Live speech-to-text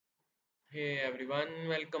Hey everyone,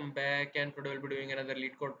 welcome back, and today we'll be doing another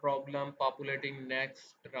Leetcode problem, populating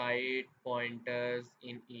next right pointers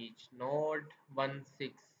in each node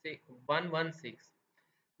 116.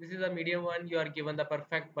 This is a medium one. You are given the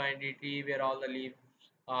perfect binary tree where all the leaves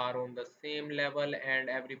are on the same level and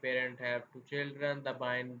every parent have two children. The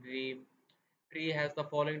binary tree has the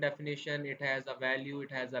following definition. It has a value,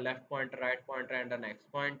 it has a left pointer, right pointer, and a next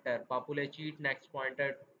pointer. Populate next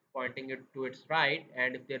pointer pointing it to its right,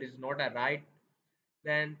 and if there is not a right,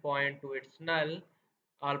 then point to its null.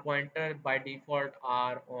 All pointer by default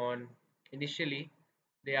are on initially,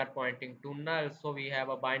 they are pointing to null. So we have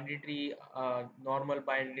a binary tree, a normal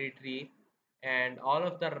binary tree, and all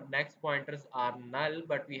of the next pointers are null,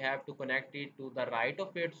 but we have to connect it to the right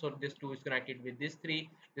of it. So this 2 is connected with this 3,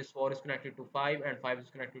 this 4 is connected to 5, and 5 is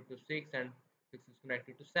connected to 6, and 6 is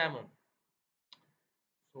connected to 7.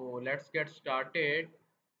 So let's get started.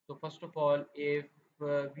 So first of all, if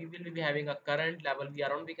we will be having a current level,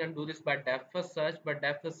 we can do this by depth first search, but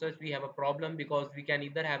depth first search we have a problem because we can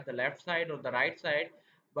either have the left side or the right side,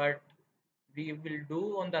 but we will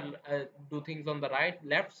do things on the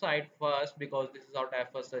left side first because this is how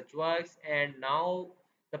depth first search works. And now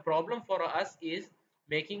the problem for us is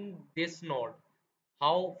making this node,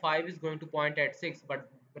 how 5 is going to point at 6, but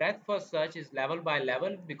breadth first search is level by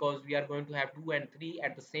level because we are going to have 2 and 3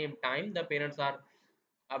 at the same time. The parents are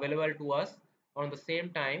available to us on the same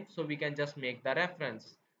time, so we can just make the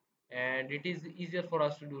reference, and it is easier for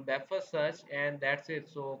us to do depth first search, and that's it.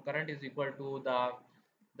 So current is equal to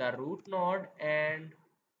the root node, and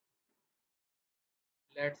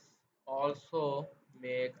let's also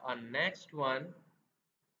make a next one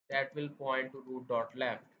that will point to root dot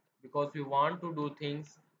left because we want to do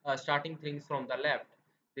things, starting things from the left.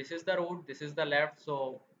 This is the root, this is the left,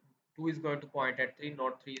 so 2 is going to point at 3,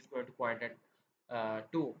 not 3 is going to point at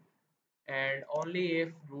 2. And only if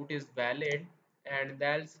root is valid, and in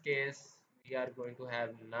that case we are going to have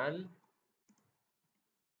null,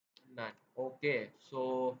 none. Okay,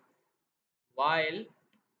 so while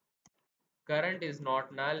current is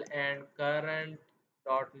not null and current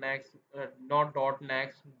dot next, not dot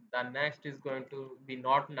next, the next is going to be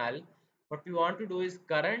not null, what we want to do is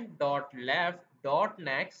current dot left dot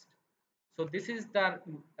next. So this is the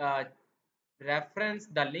uh, reference,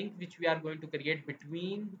 the link which we are going to create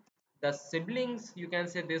between the siblings, you can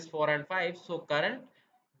say this 4 and 5. So current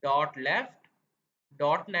dot left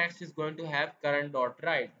dot next is going to have current dot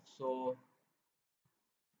right. So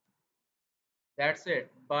that's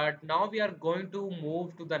it. But now we are going to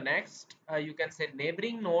move to the next, you can say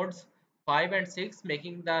neighboring nodes 5 and 6,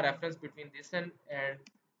 making the reference between this and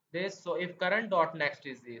this. So if current dot next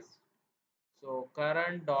is this, so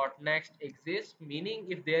current dot next exists, meaning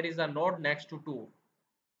if there is a node next to 2.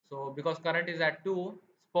 So because current is at 2,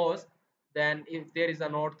 suppose, then if there is a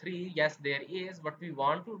node 3, yes there is. What we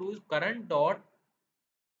want to do is current dot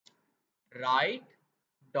right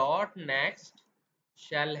dot next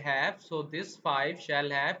shall have, so this 5 shall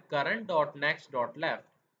have current dot next dot left,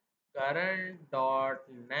 current dot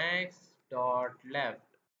next dot left,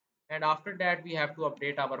 and after that we have to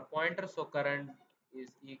update our pointer. So current is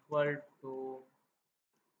equal to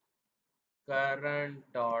current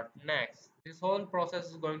dot next. This whole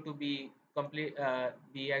process is going to be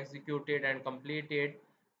be executed and completed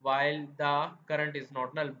while the current is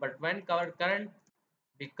not null. But when current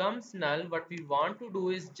becomes null, what we want to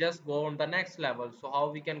do is just go on the next level. So how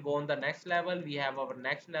we can go on the next level? We have our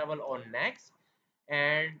next level on next,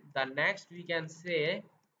 and the next we can say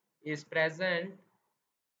is present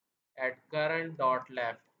at current dot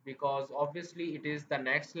left because obviously it is the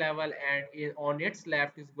next level, and on its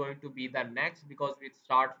left is going to be the next because we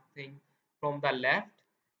start thing from the left,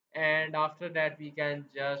 and after that we can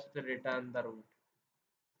just return the root.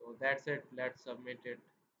 So that's it, let's submit it,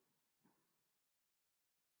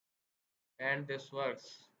 and this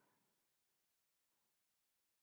works.